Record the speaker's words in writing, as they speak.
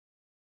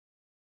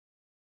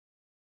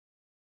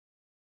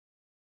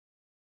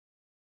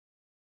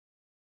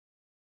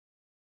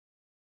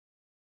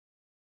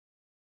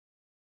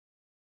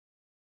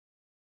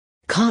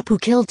cop who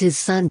killed his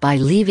son by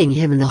leaving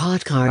him in the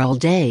hot car all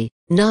day,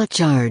 not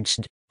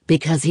charged,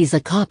 because he's a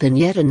cop in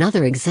yet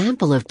another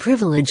example of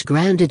privilege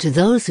granted to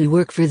those who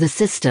work for the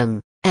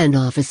system. An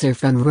officer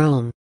from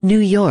Rome, New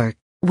York,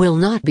 will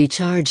not be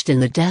charged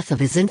in the death of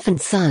his infant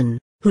son,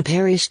 who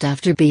perished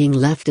after being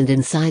left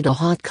inside a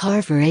hot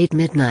car for 8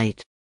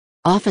 midnight.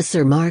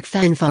 Officer Mark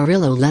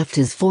Fanfarillo left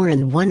his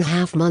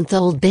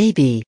 4.5-month-old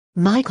baby,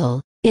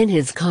 Michael, in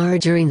his car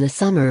during the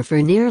summer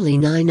for nearly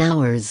 9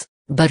 hours,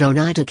 but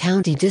Oneida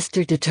County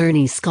District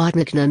Attorney Scott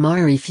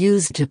McNamara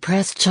refused to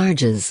press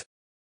charges.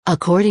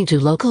 According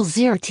to local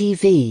Zero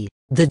TV,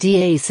 the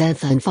DA said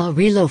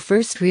Fanfarillo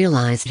first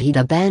realized he'd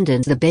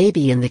abandoned the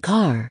baby in the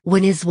car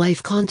when his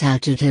wife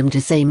contacted him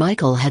to say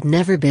Michael had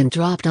never been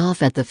dropped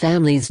off at the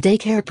family's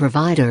daycare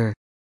provider.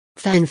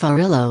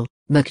 Fanfarillo,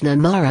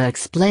 McNamara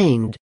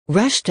explained,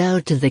 rushed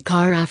out to the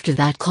car after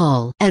that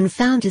call and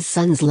found his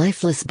son's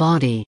lifeless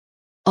body.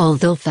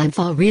 Although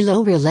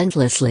Fanfarillo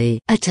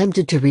relentlessly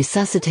attempted to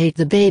resuscitate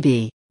the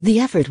baby, the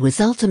effort was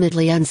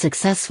ultimately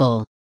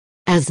unsuccessful.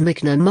 As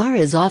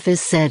McNamara's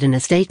office said in a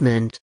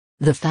statement,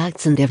 the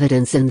facts and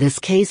evidence in this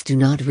case do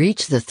not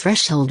reach the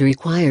threshold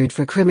required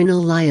for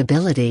criminal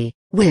liability,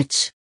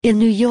 which, in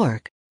New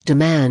York,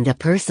 demand a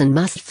person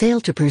must fail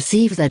to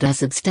perceive that a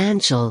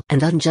substantial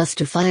and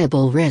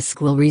unjustifiable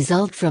risk will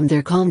result from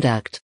their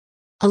conduct.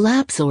 A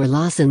lapse or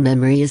loss in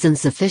memory is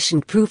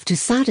insufficient proof to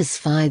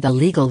satisfy the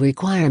legal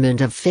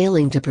requirement of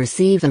failing to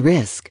perceive a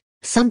risk.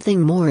 Something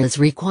more is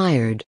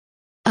required.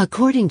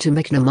 According to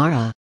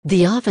McNamara,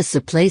 the officer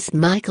placed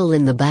Michael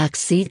in the back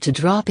seat to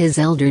drop his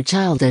elder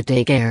child at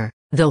daycare,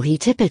 though he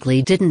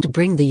typically didn't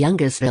bring the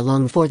youngest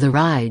along for the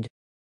ride.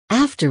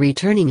 After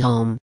returning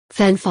home,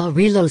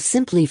 Fanfarillo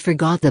simply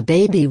forgot the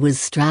baby was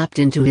strapped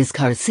into his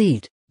car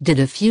seat, did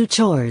a few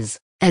chores,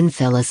 and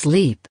fell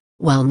asleep,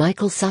 while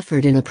Michael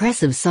suffered in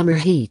oppressive summer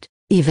heat,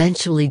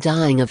 eventually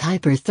dying of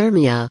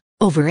hyperthermia,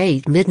 over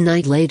 8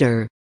 midnight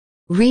later.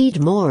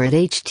 Read more at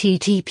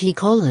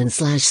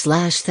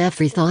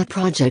http://thefreethought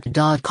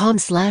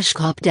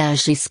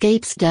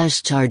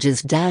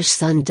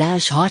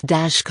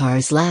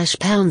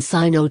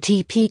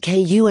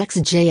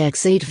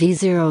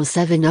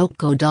project.com/cop-escapes-charges-son-hot-car/#OTPKUXJX8V07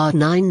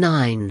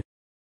 OPCO.99